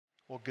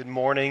Well, good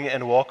morning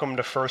and welcome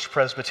to First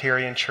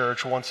Presbyterian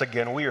Church. Once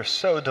again, we are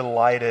so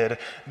delighted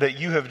that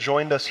you have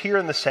joined us here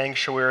in the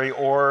sanctuary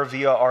or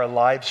via our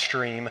live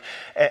stream,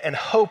 and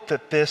hope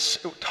that this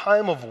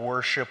time of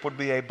worship would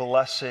be a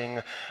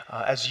blessing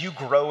as you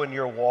grow in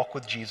your walk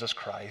with Jesus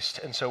Christ.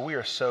 And so we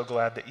are so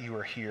glad that you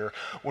are here.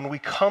 When we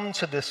come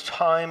to this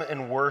time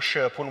in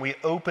worship, when we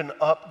open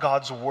up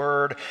God's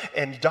Word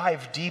and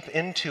dive deep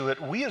into it,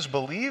 we as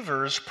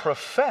believers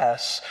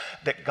profess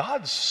that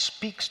God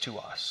speaks to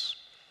us.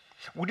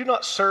 We do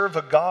not serve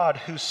a God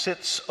who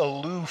sits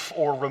aloof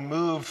or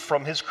removed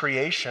from his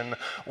creation.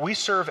 We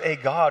serve a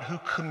God who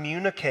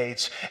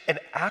communicates and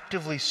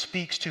actively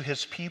speaks to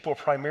his people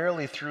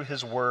primarily through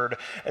his word.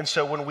 And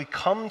so when we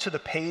come to the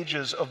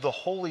pages of the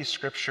Holy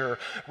Scripture,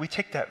 we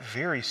take that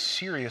very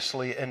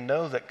seriously and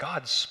know that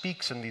God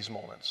speaks in these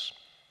moments.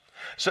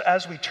 So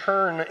as we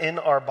turn in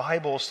our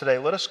Bibles today,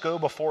 let us go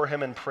before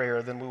him in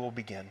prayer, then we will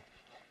begin.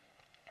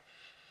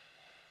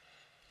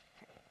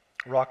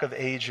 Rock of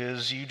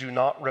Ages, you do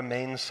not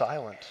remain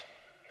silent.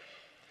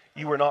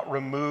 You are not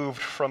removed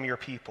from your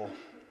people.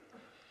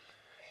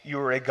 You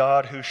are a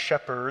God who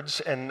shepherds,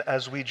 and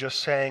as we just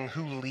sang,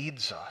 who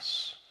leads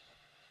us.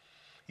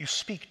 You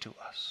speak to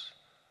us.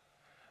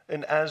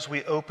 And as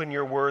we open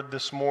your word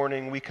this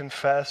morning, we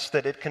confess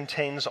that it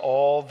contains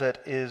all that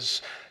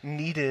is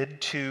needed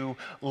to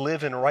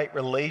live in right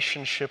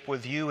relationship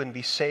with you and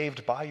be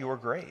saved by your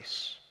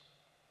grace.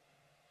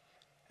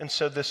 And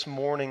so this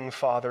morning,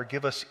 Father,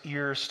 give us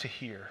ears to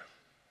hear.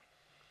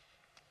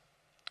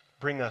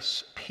 Bring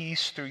us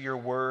peace through your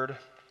word.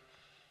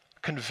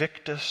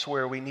 Convict us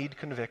where we need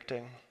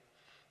convicting.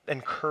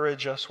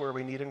 Encourage us where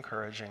we need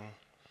encouraging.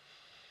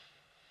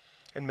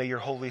 And may your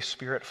Holy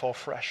Spirit fall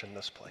fresh in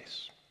this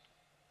place.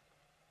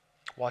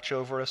 Watch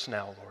over us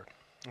now, Lord.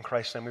 In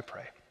Christ's name we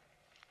pray.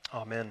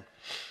 Amen.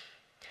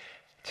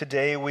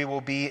 Today we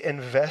will be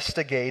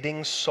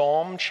investigating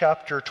Psalm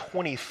chapter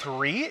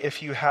 23.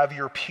 If you have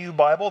your Pew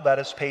Bible, that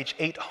is page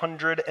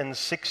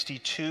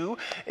 862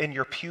 in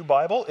your Pew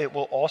Bible. It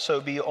will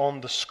also be on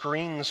the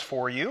screens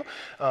for you.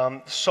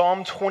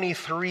 Psalm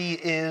 23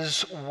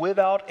 is,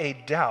 without a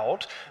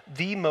doubt,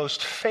 the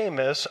most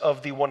famous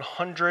of the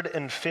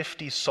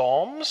 150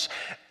 Psalms,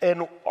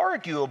 and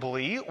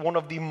arguably one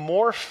of the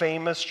more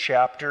famous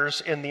chapters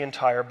in the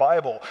entire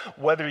Bible.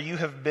 Whether you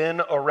have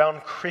been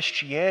around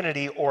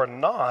Christianity or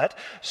not,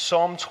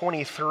 Psalm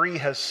 23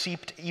 has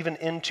seeped even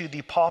into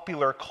the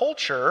popular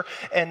culture,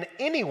 and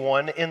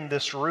anyone in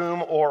this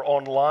room or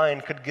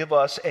online could give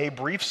us a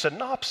brief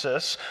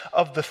synopsis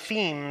of the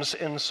themes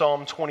in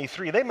Psalm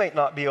 23. They might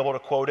not be able to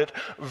quote it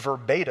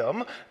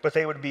verbatim, but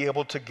they would be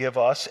able to give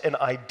us an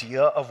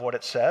idea of what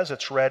it says.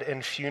 It's read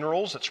in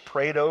funerals, it's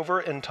prayed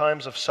over in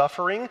times of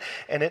suffering,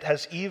 and it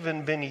has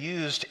even been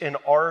used in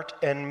art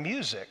and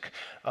music.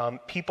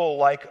 People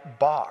like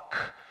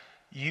Bach,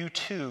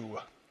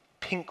 U2,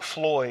 Pink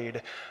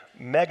Floyd,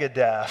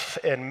 Megadeth,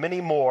 and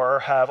many more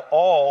have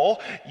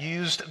all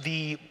used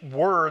the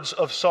words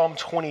of Psalm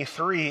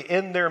 23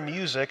 in their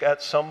music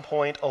at some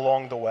point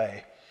along the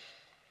way.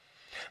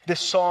 This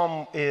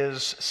psalm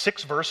is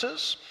 6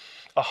 verses,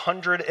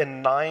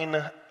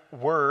 109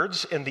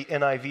 words in the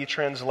NIV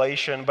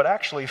translation, but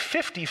actually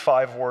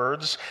 55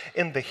 words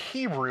in the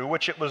Hebrew,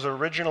 which it was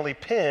originally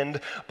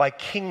penned by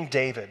King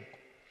David.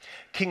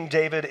 King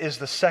David is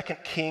the second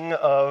king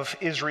of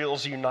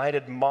Israel's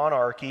united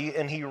monarchy,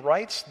 and he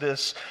writes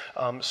this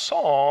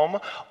psalm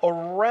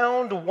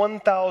around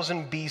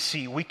 1000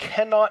 BC. We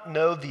cannot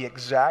know the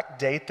exact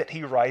date that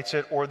he writes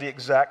it or the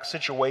exact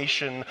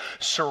situation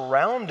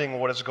surrounding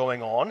what is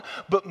going on,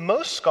 but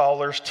most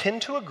scholars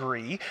tend to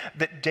agree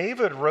that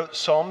David wrote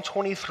Psalm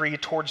 23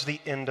 towards the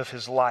end of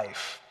his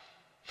life.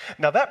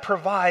 Now that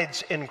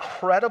provides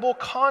incredible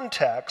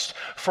context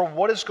for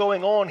what is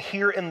going on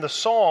here in the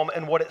psalm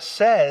and what it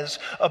says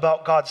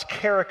about God's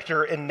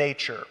character and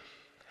nature.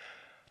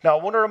 Now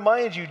I want to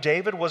remind you,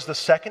 David was the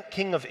second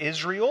king of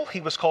Israel.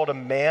 He was called a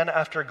man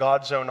after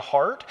God's own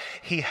heart.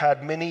 He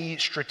had many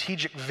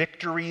strategic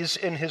victories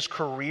in his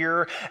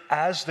career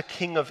as the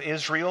king of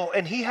Israel,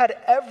 and he had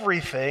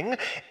everything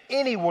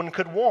anyone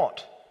could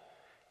want.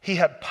 He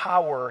had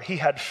power, he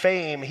had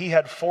fame, he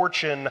had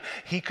fortune,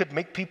 he could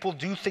make people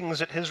do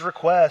things at his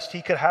request,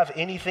 he could have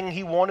anything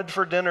he wanted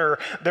for dinner.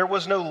 There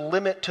was no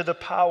limit to the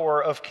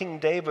power of King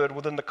David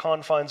within the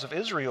confines of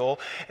Israel,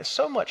 and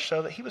so much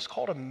so that he was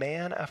called a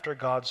man after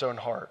God's own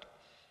heart.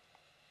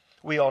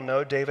 We all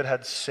know David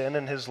had sin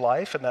in his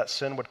life, and that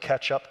sin would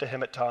catch up to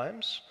him at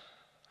times.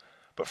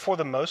 But for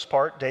the most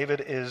part,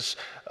 David is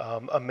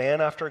a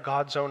man after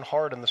God's own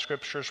heart, and the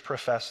scriptures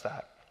profess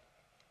that.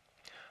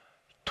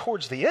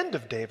 Towards the end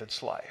of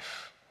David's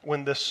life,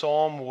 when this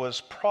psalm was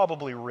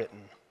probably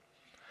written,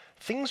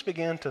 things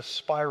began to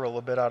spiral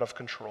a bit out of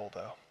control,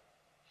 though.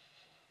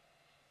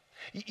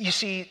 You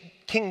see,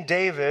 King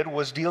David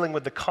was dealing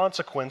with the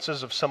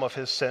consequences of some of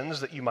his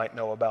sins that you might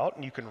know about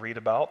and you can read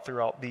about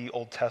throughout the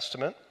Old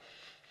Testament.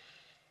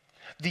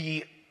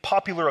 The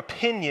popular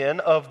opinion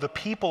of the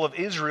people of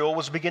Israel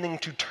was beginning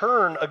to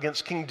turn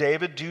against King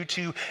David due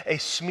to a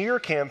smear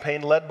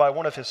campaign led by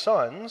one of his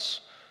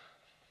sons.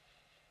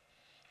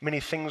 Many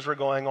things were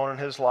going on in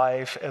his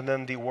life, and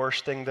then the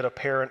worst thing that a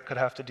parent could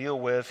have to deal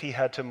with, he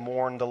had to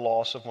mourn the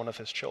loss of one of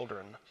his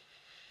children.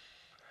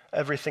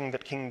 Everything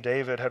that King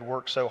David had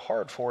worked so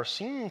hard for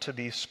seemed to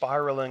be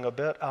spiraling a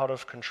bit out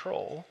of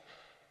control.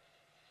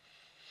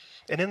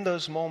 And in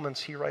those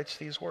moments, he writes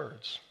these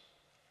words: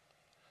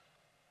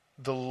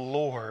 "The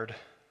Lord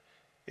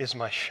is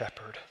my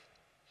shepherd.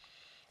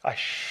 I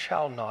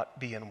shall not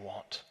be in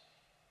want."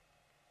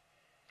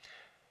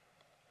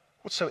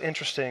 What's so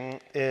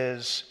interesting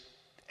is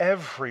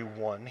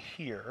everyone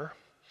here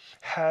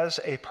has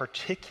a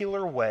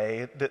particular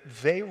way that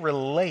they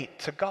relate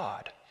to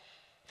God.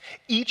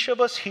 Each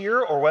of us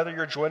here, or whether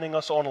you're joining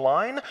us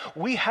online,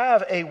 we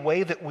have a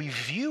way that we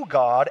view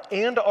God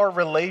and our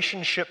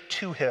relationship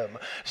to Him.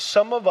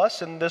 Some of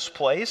us in this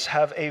place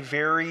have a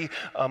very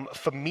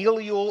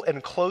familial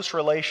and close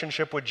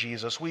relationship with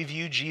Jesus. We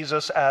view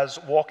Jesus as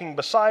walking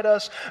beside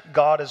us.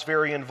 God is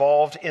very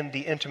involved in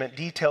the intimate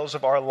details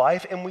of our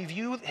life, and we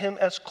view Him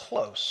as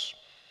close.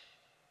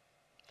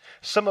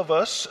 Some of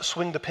us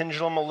swing the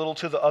pendulum a little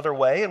to the other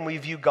way, and we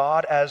view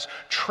God as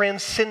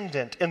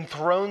transcendent,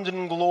 enthroned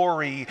in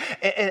glory,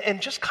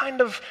 and just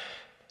kind of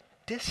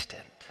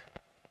distant.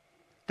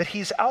 That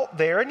He's out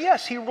there, and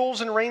yes, He rules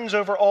and reigns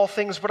over all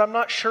things, but I'm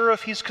not sure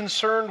if He's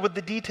concerned with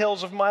the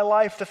details of my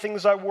life, the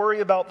things I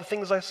worry about, the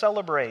things I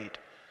celebrate.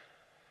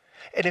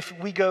 And if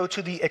we go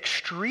to the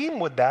extreme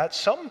with that,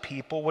 some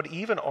people would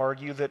even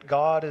argue that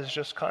God is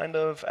just kind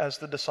of, as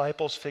the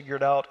disciples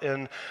figured out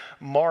in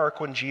Mark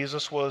when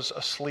Jesus was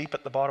asleep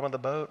at the bottom of the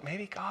boat,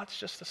 maybe God's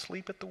just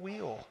asleep at the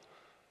wheel.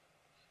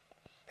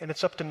 And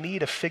it's up to me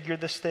to figure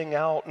this thing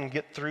out and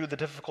get through the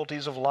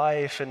difficulties of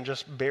life and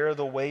just bear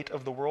the weight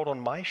of the world on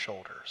my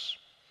shoulders.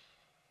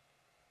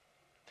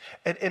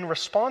 And in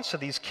response to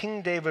these,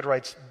 King David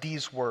writes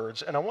these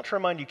words. And I want to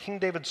remind you, King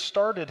David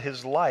started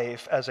his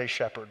life as a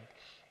shepherd.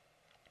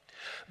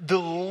 "The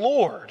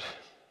Lord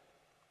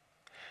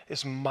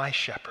is my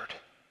shepherd."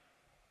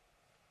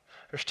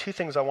 There's two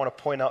things I want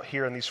to point out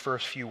here in these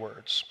first few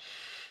words.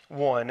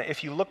 One,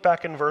 if you look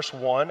back in verse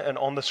 1 and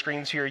on the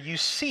screens here, you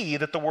see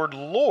that the word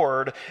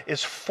Lord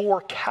is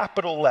 4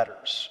 capital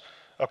letters.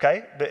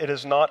 Okay? It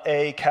is not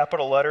a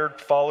capital letter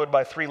followed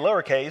by 3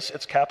 lowercase.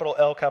 It's capital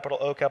L, capital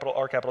O, capital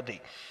R, capital D.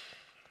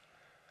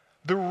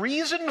 The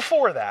reason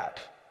for that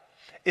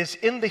is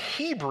in the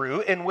Hebrew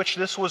in which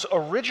this was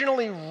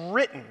originally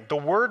written. The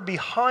word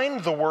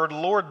behind the word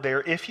Lord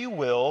there, if you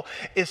will,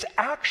 is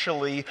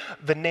actually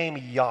the name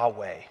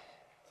Yahweh.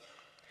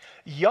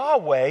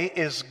 Yahweh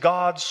is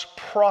God's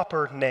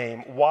proper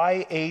name,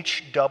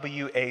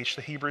 YHWH.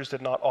 The Hebrews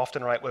did not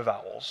often write with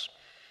vowels.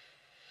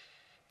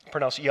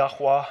 Pronounced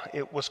Yahweh,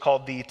 it was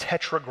called the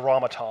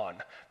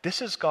Tetragrammaton.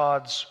 This is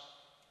God's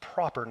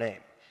proper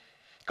name.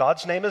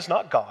 God's name is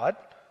not God.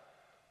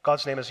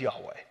 God's name is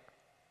Yahweh.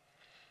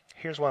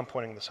 Here's why I'm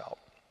pointing this out.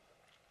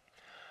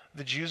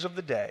 The Jews of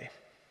the day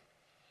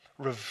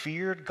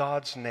revered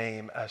God's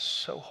name as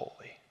so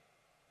holy,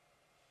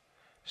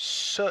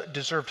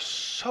 deserved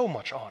so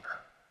much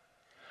honor,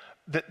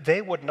 that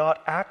they would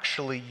not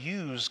actually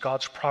use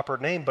God's proper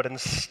name, but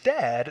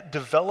instead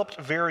developed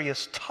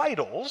various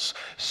titles,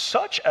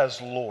 such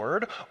as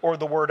Lord, or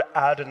the word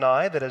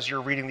Adonai, that as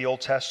you're reading the Old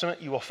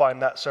Testament, you will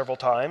find that several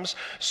times,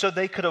 so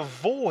they could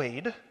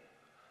avoid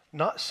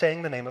not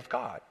saying the name of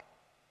God.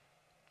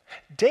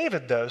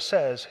 David, though,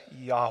 says,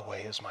 Yahweh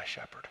is my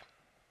shepherd.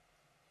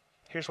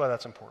 Here's why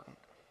that's important.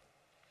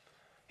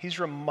 He's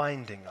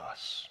reminding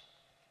us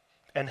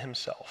and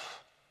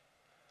himself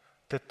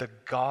that the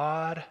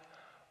God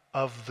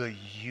of the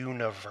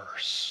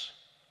universe,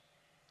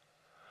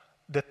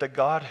 that the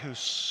God who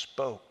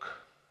spoke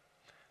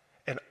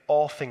and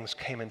all things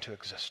came into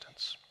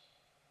existence,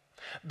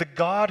 the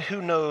God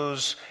who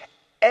knows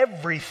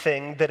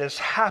everything that is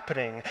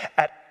happening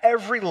at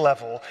every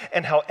level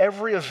and how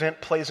every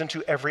event plays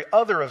into every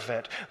other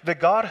event, the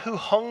God who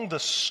hung the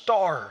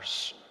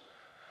stars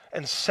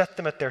and set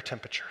them at their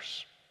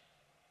temperatures,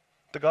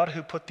 the God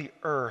who put the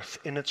earth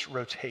in its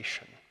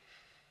rotation,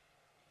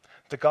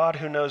 the God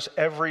who knows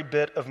every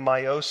bit of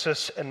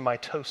meiosis and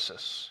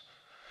mitosis,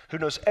 who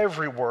knows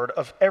every word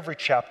of every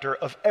chapter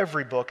of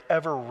every book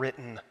ever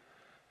written,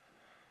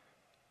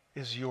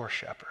 is your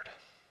shepherd.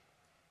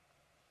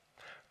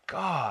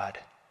 God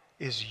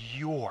is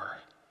your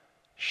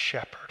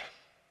shepherd.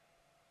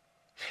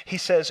 He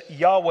says,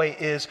 Yahweh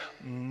is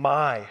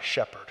my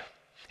shepherd.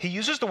 He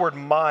uses the word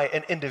my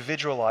and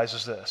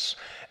individualizes this.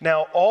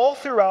 Now, all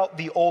throughout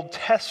the Old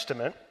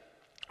Testament,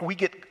 we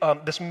get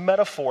this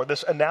metaphor,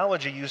 this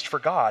analogy used for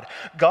God.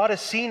 God is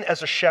seen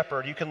as a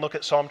shepherd. You can look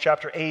at Psalm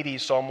chapter 80,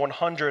 Psalm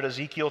 100,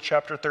 Ezekiel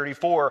chapter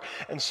 34,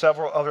 and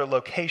several other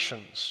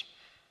locations.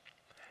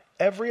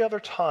 Every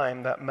other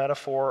time that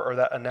metaphor or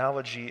that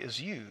analogy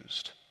is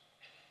used,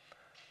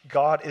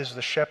 God is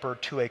the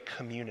shepherd to a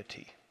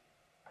community,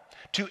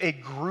 to a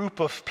group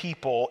of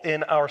people.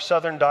 In our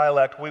southern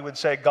dialect, we would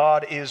say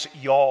God is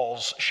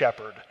y'all's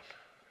shepherd.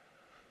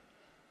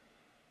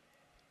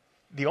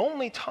 The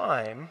only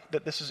time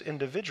that this is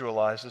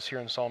individualized is here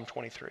in Psalm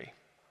 23.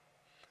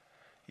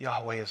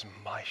 Yahweh is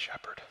my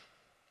shepherd.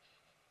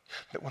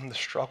 that when the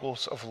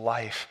struggles of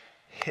life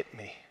hit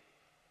me,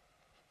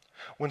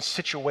 when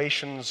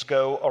situations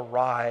go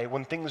awry,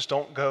 when things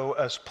don't go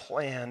as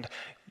planned,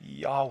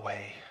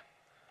 Yahweh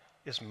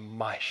is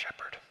my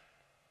shepherd.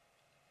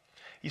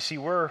 You see,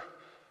 we're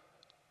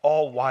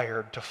all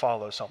wired to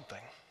follow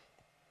something.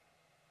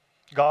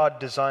 God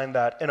designed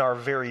that in our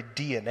very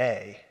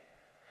DNA.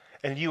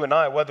 And you and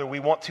I, whether we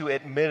want to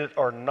admit it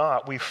or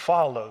not, we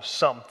follow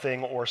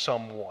something or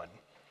someone.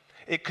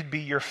 It could be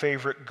your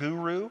favorite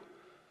guru.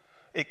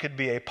 It could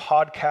be a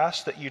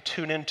podcast that you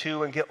tune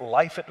into and get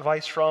life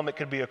advice from. It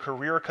could be a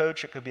career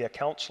coach. It could be a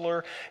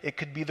counselor. It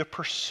could be the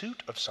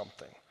pursuit of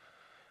something.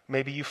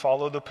 Maybe you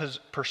follow the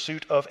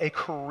pursuit of a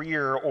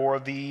career or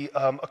the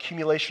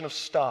accumulation of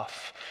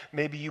stuff.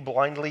 Maybe you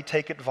blindly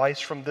take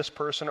advice from this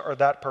person or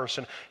that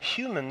person.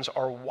 Humans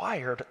are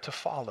wired to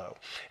follow.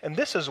 And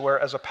this is where,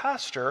 as a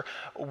pastor,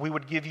 we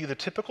would give you the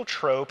typical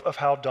trope of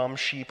how dumb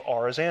sheep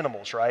are as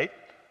animals, right?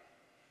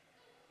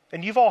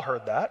 And you've all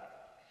heard that.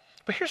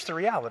 But here's the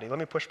reality. Let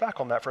me push back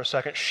on that for a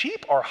second.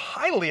 Sheep are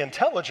highly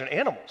intelligent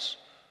animals.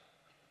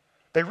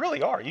 They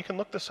really are. You can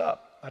look this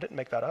up. I didn't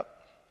make that up.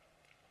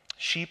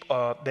 Sheep,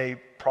 they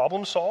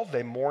problem solve,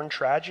 they mourn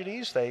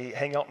tragedies, they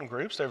hang out in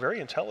groups. They're very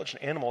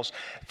intelligent animals.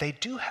 They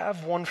do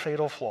have one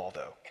fatal flaw,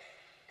 though.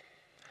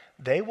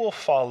 They will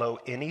follow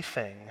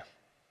anything,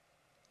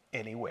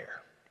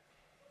 anywhere.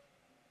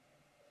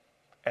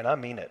 And I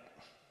mean it.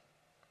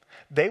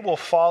 They will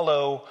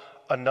follow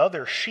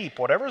another sheep,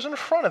 whatever's in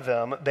front of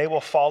them, they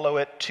will follow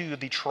it to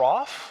the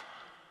trough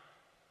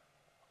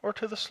or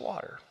to the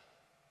slaughter.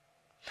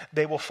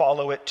 They will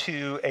follow it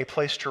to a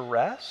place to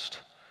rest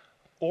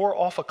or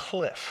off a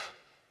cliff.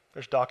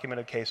 There's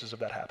documented cases of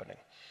that happening.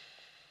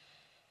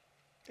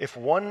 If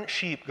one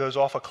sheep goes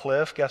off a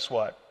cliff, guess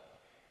what?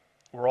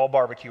 We're all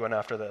barbecuing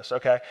after this,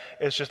 okay?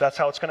 It's just that's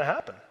how it's going to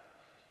happen.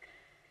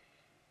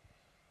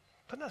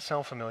 Doesn't that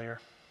sound familiar?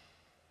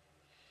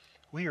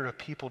 We are a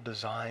people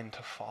designed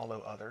to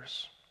follow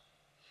others.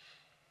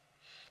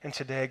 And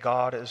today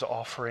God is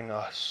offering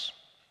us,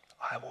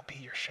 I will be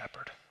your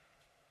shepherd.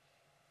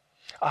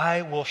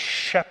 I will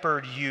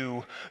shepherd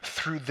you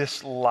through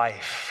this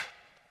life.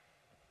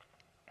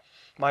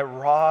 My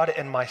rod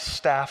and my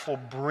staff will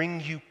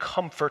bring you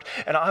comfort,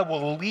 and I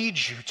will lead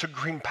you to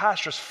green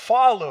pastures.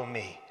 Follow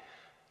me.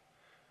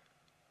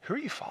 Who are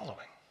you following?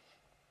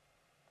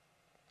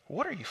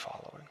 What are you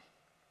following?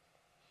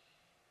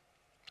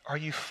 Are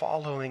you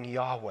following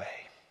Yahweh?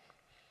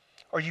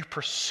 Are you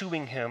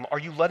pursuing him? Are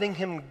you letting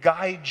him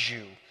guide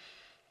you?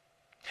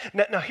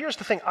 Now here's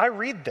the thing. I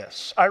read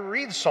this. I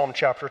read Psalm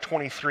chapter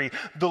 23.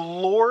 The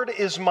Lord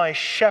is my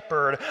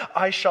shepherd.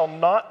 I shall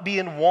not be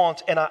in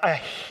want. And I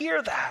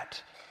hear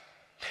that.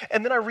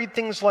 And then I read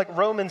things like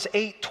Romans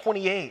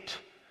 8:28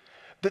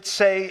 that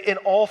say, in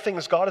all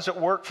things God is at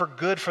work for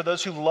good for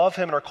those who love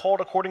him and are called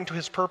according to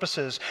his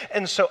purposes.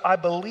 And so I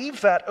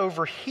believe that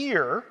over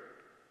here,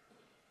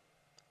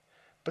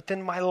 but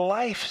then my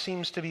life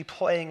seems to be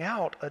playing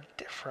out a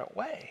different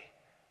way.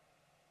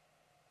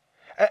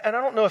 And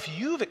I don't know if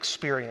you've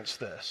experienced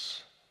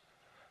this,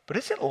 but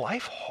isn't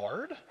life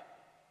hard?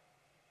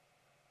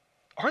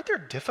 Aren't there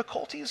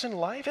difficulties in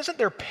life? Isn't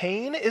there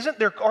pain?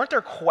 Aren't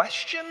there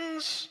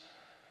questions?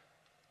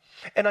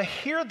 And I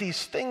hear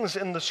these things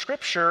in the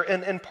scripture,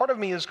 and part of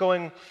me is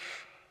going,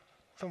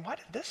 then why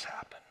did this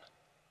happen?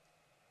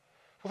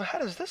 Well, then how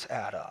does this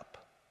add up?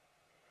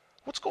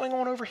 What's going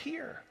on over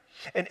here?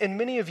 And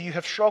many of you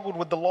have struggled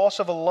with the loss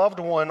of a loved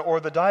one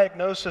or the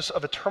diagnosis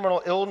of a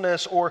terminal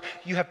illness, or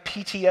you have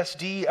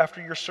PTSD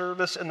after your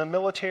service in the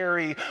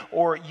military,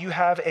 or you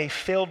have a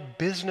failed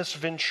business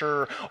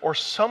venture or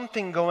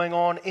something going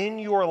on in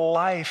your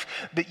life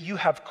that you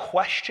have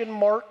question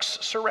marks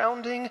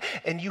surrounding,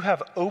 and you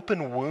have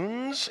open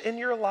wounds in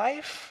your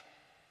life,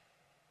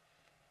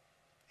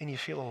 and you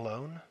feel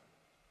alone.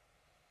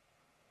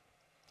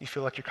 You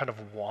feel like you're kind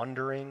of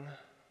wandering,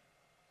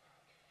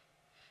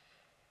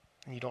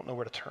 and you don't know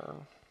where to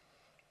turn.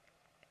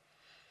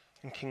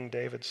 And King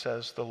David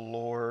says, the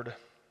Lord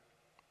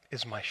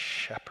is my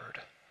shepherd.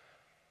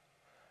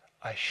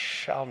 I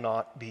shall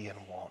not be in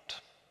want.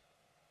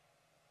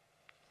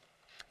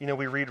 You know,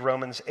 we read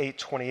Romans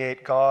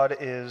 8:28, God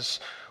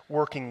is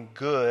working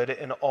good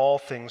in all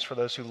things for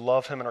those who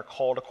love him and are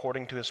called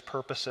according to his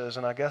purposes.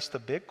 And I guess the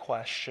big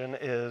question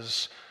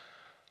is,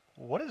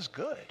 what is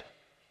good?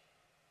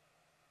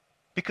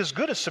 Because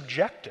good is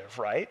subjective,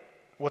 right?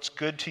 What's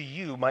good to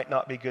you might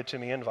not be good to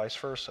me, and vice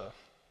versa.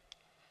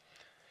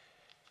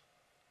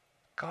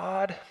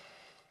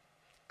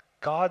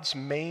 God's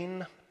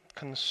main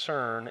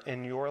concern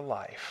in your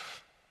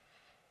life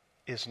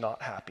is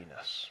not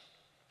happiness.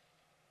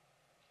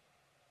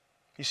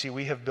 You see,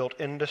 we have built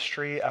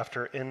industry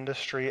after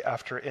industry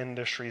after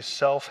industry,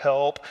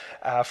 self-help,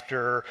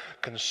 after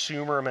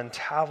consumer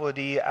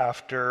mentality,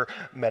 after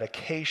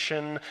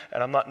medication,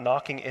 and I'm not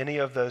knocking any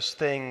of those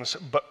things,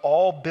 but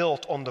all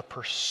built on the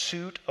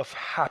pursuit of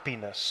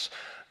happiness.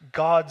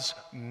 God's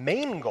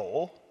main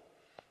goal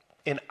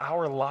in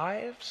our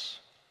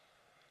lives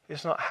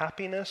is not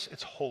happiness,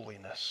 it's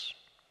holiness.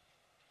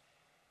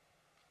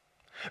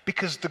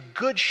 Because the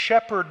good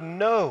shepherd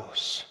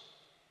knows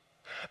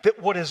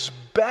that what is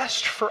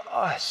best for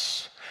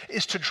us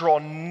is to draw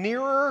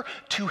nearer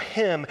to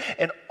him.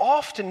 And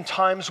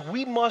oftentimes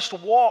we must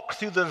walk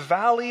through the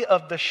valley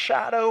of the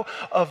shadow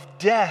of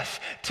death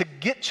to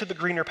get to the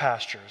greener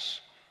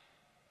pastures.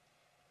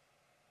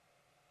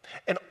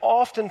 And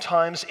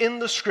oftentimes in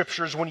the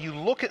scriptures, when you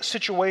look at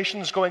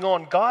situations going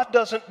on, God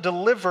doesn't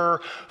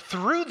deliver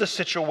through the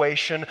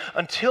situation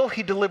until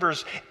he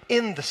delivers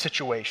in the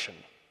situation.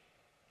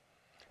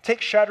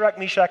 Take Shadrach,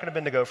 Meshach, and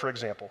Abednego, for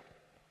example.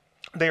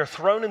 They are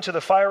thrown into the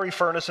fiery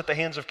furnace at the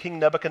hands of King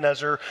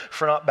Nebuchadnezzar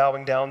for not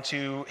bowing down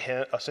to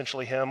him,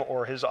 essentially him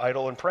or his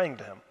idol, and praying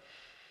to him.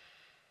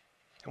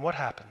 And what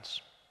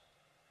happens?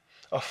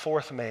 A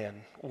fourth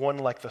man, one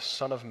like the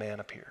Son of Man,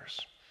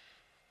 appears.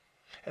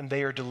 And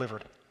they are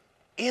delivered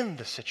in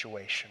the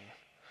situation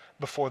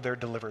before they're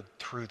delivered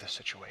through the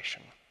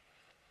situation.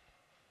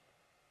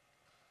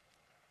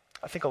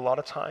 I think a lot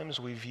of times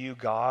we view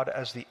God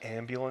as the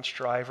ambulance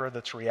driver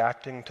that's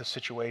reacting to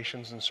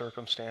situations and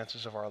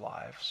circumstances of our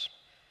lives.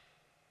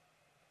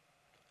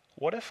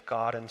 What if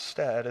God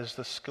instead is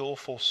the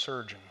skillful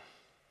surgeon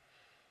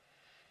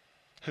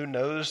who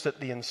knows that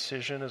the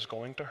incision is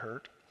going to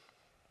hurt,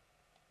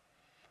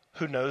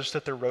 who knows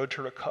that the road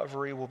to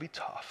recovery will be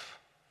tough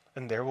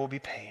and there will be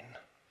pain,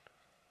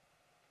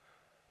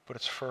 but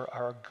it's for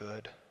our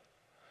good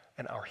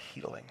and our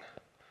healing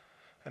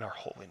and our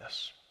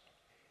holiness?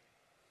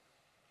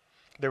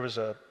 There was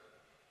a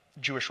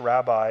Jewish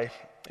rabbi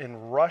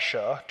in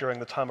Russia during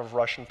the time of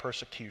Russian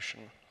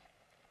persecution.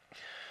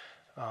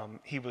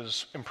 He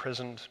was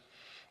imprisoned,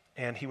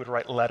 and he would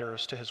write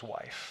letters to his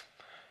wife.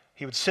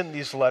 He would send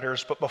these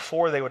letters, but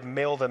before they would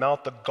mail them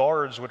out, the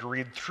guards would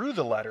read through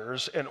the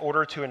letters in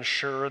order to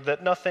ensure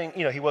that nothing,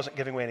 he wasn't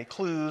giving away any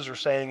clues or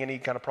saying any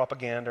kind of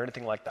propaganda or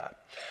anything like that.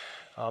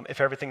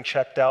 If everything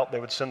checked out, they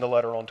would send the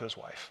letter on to his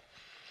wife.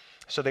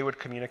 So they would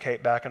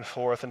communicate back and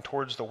forth, and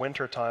towards the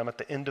winter time, at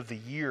the end of the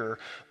year,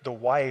 the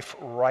wife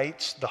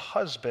writes the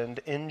husband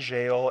in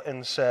jail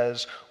and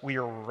says, "We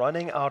are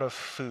running out of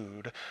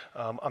food.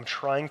 I'm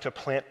trying to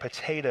plant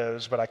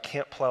potatoes, but I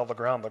can't plow the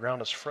ground. The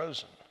ground is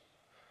frozen."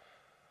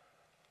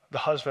 The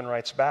husband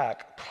writes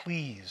back,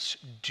 "Please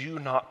do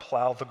not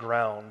plow the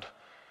ground.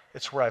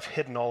 It's where I've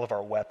hidden all of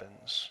our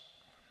weapons."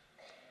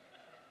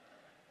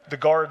 The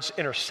guards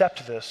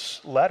intercept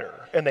this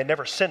letter, and they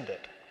never send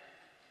it.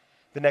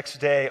 The next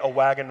day, a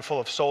wagon full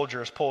of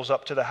soldiers pulls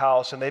up to the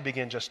house, and they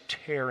begin just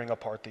tearing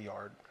apart the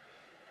yard.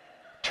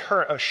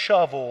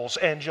 Shovels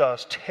and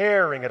just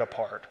tearing it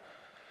apart.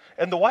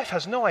 And the wife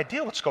has no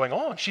idea what's going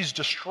on. She's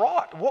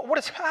distraught. What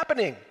is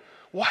happening?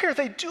 Why are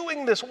they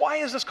doing this? Why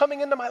is this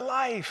coming into my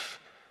life?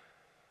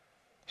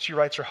 She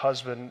writes her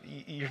husband,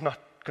 "You're not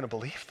going to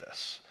believe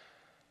this.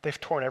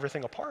 They've torn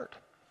everything apart."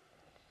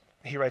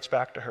 He writes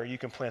back to her, "You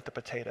can plant the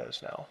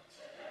potatoes now."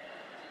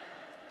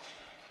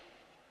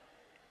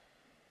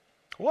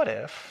 What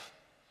if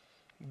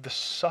the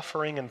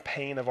suffering and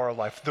pain of our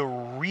life,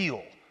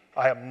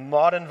 I am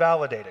not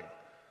invalidating,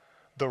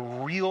 the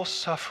real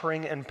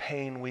suffering and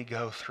pain we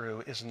go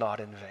through is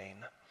not in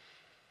vain?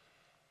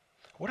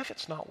 What if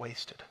it's not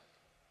wasted?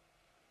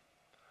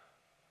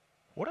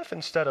 What if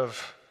instead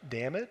of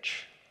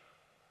damage,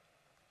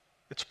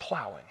 it's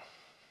plowing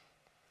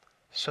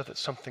so that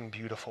something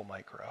beautiful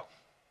might grow?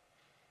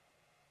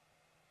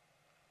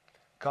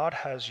 God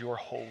has your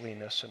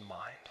holiness in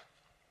mind.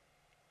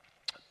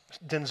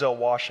 Denzel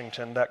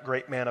Washington, that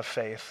great man of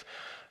faith,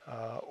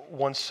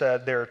 once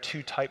said there are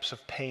two types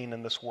of pain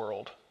in this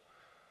world.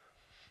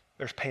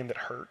 There's pain that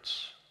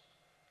hurts,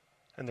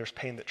 and there's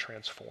pain that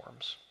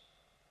transforms.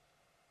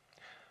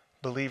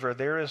 Believer,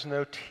 there is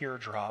no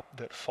teardrop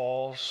that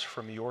falls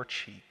from your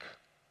cheek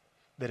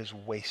that is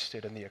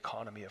wasted in the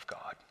economy of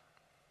God.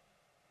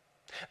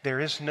 There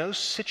is no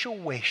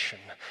situation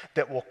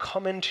that will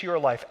come into your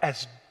life,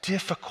 as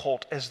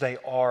difficult as they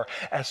are,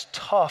 as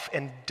tough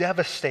and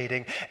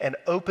devastating and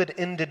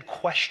open-ended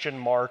question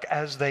mark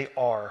as they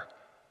are,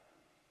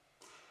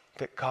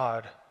 that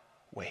God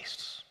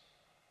wastes.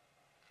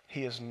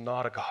 He is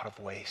not a God of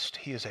waste.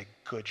 He is a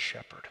good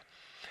shepherd.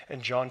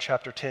 In John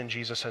chapter 10,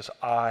 Jesus says,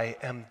 "I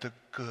am the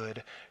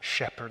good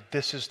shepherd."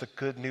 This is the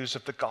good news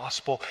of the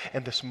gospel,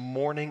 and this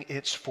morning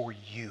it's for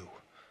you.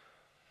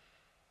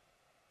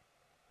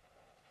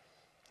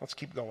 Let's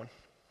keep going.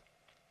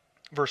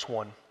 Verse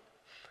 1.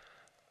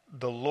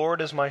 "The Lord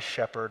is my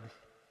shepherd.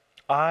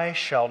 I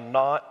shall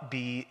not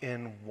be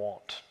in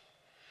want."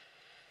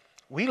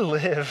 We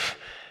live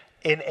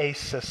in a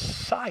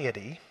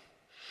society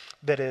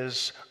that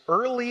is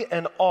early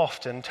and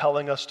often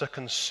telling us to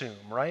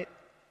consume, right?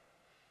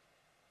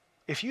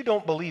 If you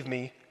don't believe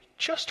me,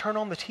 just turn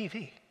on the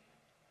TV.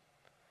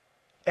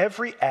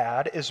 Every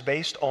ad is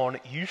based on,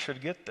 "You should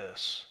get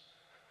this.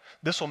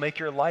 This will make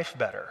your life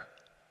better.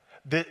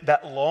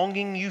 That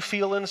longing you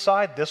feel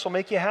inside, this will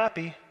make you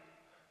happy.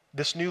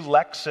 This new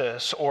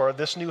Lexus or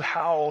this new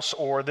house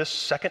or this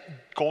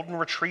second golden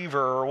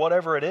retriever or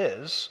whatever it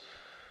is."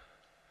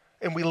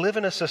 And we live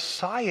in a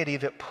society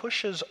that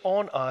pushes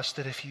on us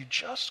that if you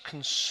just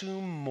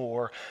consume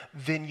more,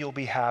 then you'll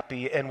be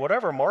happy. And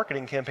whatever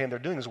marketing campaign they're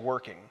doing is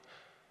working.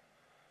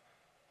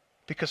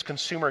 Because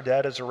consumer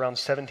debt is around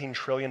 $17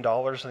 trillion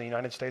in the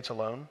United States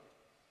alone.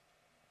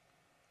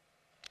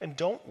 And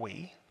don't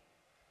we,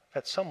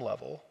 at some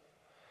level,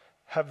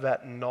 have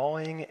that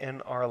gnawing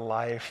in our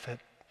life that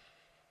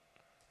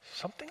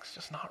something's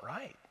just not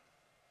right?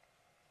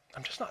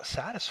 I'm just not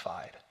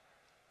satisfied.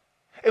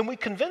 And we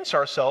convince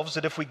ourselves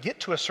that if we get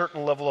to a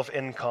certain level of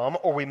income,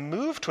 or we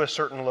move to a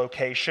certain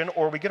location,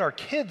 or we get our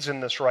kids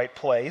in this right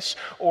place,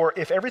 or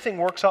if everything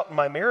works out in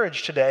my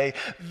marriage today,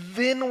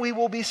 then we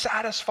will be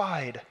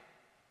satisfied.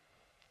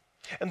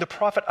 And the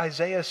prophet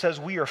Isaiah says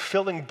we are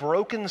filling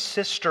broken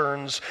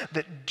cisterns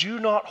that do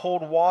not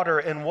hold water.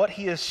 And what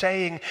he is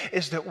saying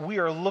is that we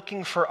are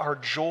looking for our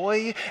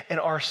joy and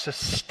our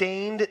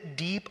sustained,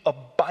 deep,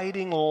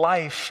 abiding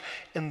life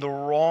in the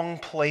wrong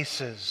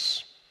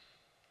places.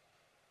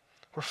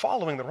 We're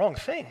following the wrong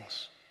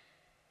things.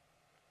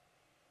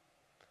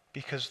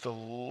 Because the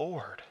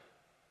Lord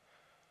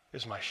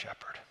is my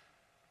shepherd.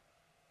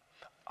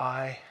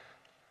 I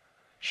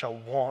shall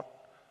want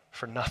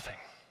for nothing.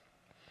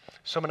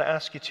 So I'm going to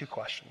ask you two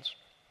questions.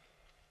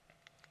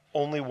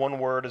 Only one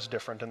word is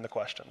different in the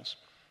questions.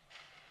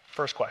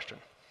 First question.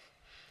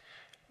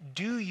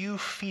 Do you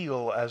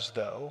feel as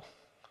though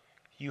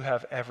you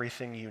have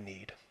everything you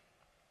need?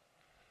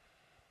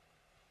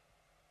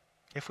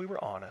 If we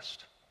were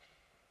honest,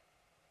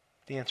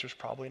 the answer is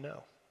probably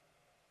no.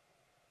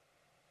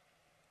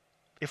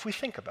 If we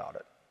think about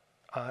it,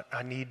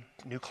 I need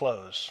new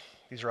clothes.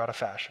 These are out of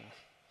fashion.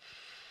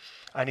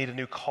 I need a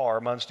new car.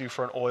 Mine's due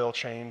for an oil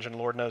change, and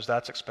Lord knows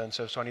that's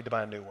expensive, so I need to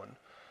buy a new one.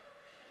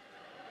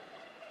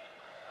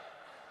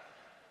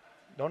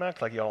 Don't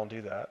act like y'all don't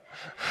do that.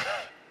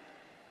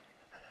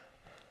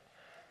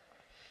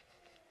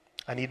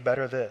 I need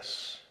better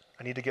this.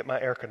 I need to get my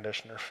air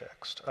conditioner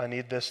fixed. I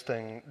need this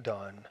thing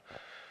done.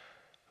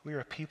 We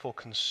are a people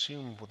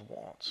consumed with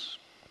wants.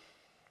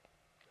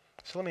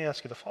 So let me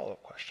ask you the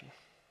follow-up question.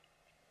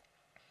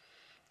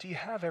 Do you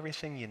have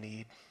everything you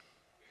need?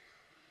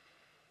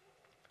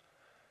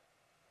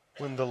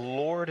 When the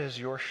Lord is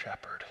your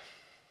shepherd,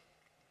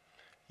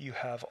 you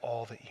have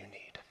all that you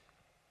need.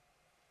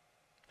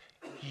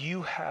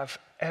 You have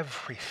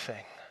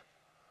everything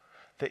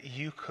that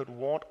you could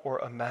want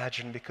or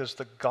imagine because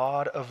the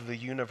God of the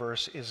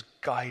universe is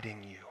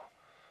guiding you.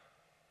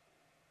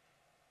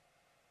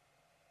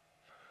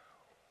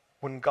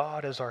 When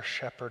God is our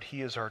shepherd,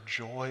 he is our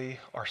joy,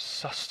 our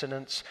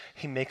sustenance.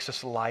 He makes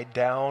us lie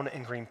down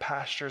in green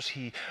pastures.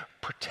 He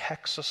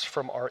protects us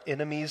from our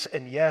enemies.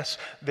 And yes,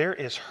 there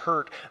is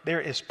hurt,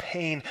 there is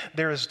pain,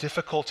 there is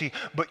difficulty,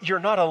 but you're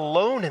not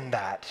alone in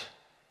that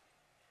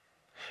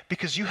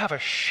because you have a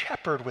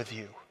shepherd with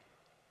you.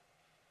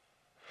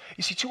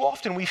 You see, too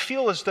often we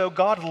feel as though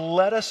God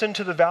led us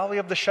into the valley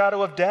of the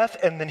shadow of death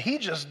and then he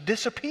just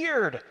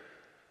disappeared.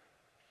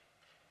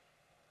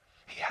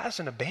 He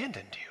hasn't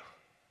abandoned you.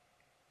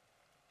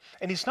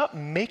 And he's not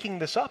making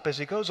this up as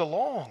he goes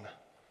along.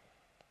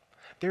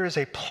 There is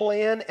a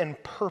plan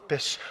and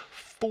purpose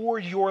for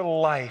your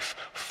life,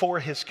 for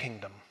his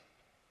kingdom.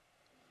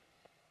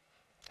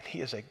 And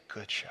he is a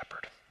good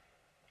shepherd.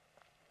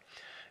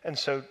 And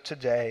so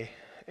today,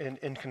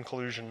 in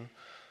conclusion,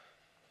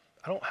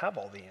 I don't have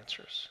all the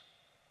answers.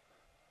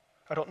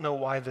 I don't know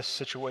why this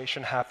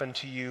situation happened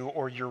to you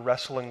or you're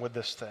wrestling with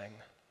this thing.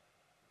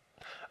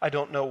 I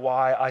don't know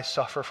why I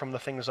suffer from the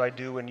things I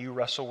do and you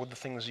wrestle with the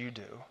things you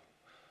do.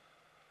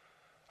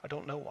 I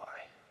don't know why.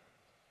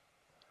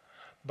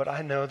 But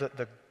I know that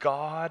the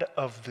God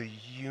of the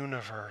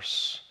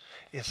universe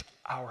is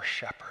our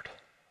shepherd.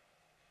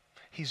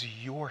 He's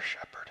your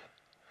shepherd.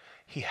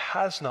 He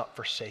has not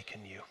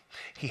forsaken you.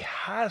 He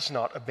has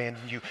not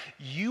abandoned you.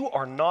 You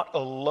are not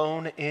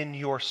alone in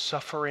your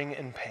suffering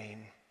and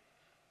pain.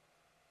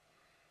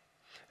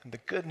 And the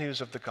good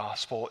news of the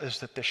gospel is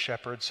that the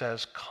shepherd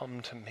says,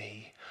 "Come to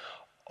me,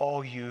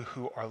 all you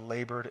who are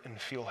labored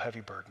and feel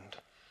heavy burdened."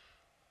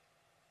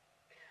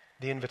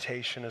 The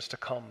invitation is to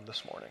come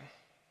this morning.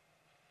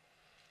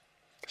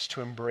 It's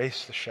to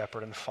embrace the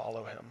shepherd and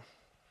follow him.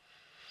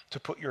 To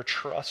put your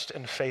trust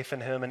and faith in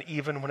him, and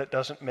even when it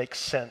doesn't make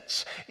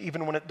sense,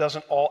 even when it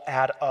doesn't all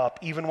add up,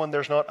 even when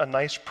there's not a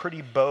nice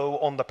pretty bow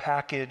on the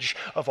package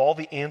of all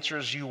the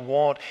answers you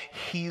want,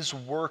 he's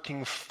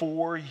working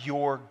for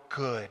your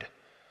good.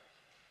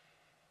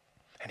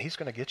 And he's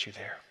going to get you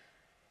there.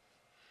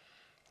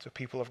 So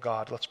people of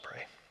God, let's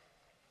pray.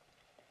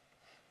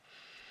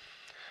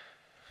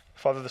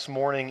 Father, this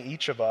morning,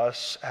 each of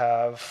us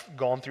have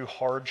gone through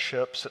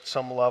hardships at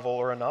some level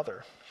or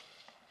another.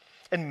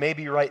 And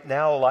maybe right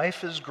now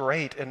life is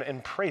great,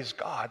 and praise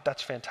God,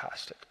 that's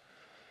fantastic.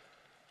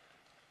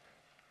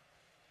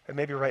 And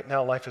maybe right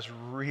now life is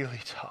really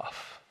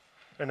tough.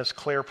 And as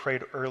Claire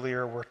prayed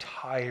earlier, we're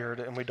tired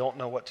and we don't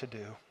know what to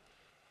do.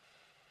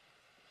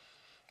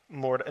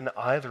 Lord, in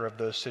either of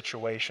those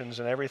situations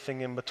and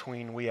everything in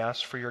between, we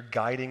ask for your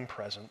guiding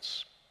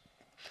presence,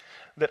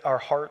 that our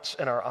hearts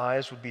and our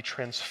eyes would be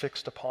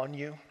transfixed upon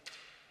you,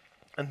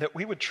 and that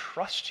we would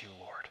trust you,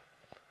 Lord.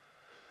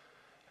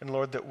 And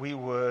Lord, that we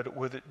would,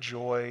 with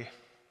joy,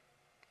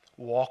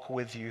 walk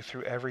with you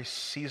through every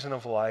season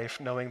of life,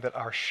 knowing that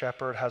our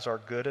shepherd has our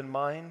good in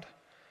mind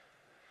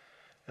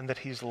and that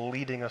he's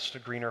leading us to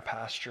greener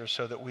pastures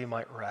so that we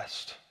might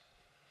rest.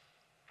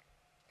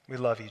 We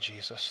love you,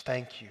 Jesus.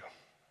 Thank you.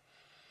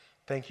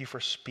 Thank you for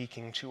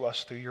speaking to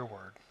us through your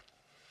word.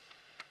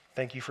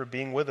 Thank you for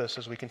being with us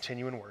as we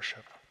continue in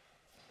worship.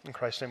 In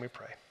Christ's name we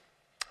pray.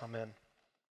 Amen.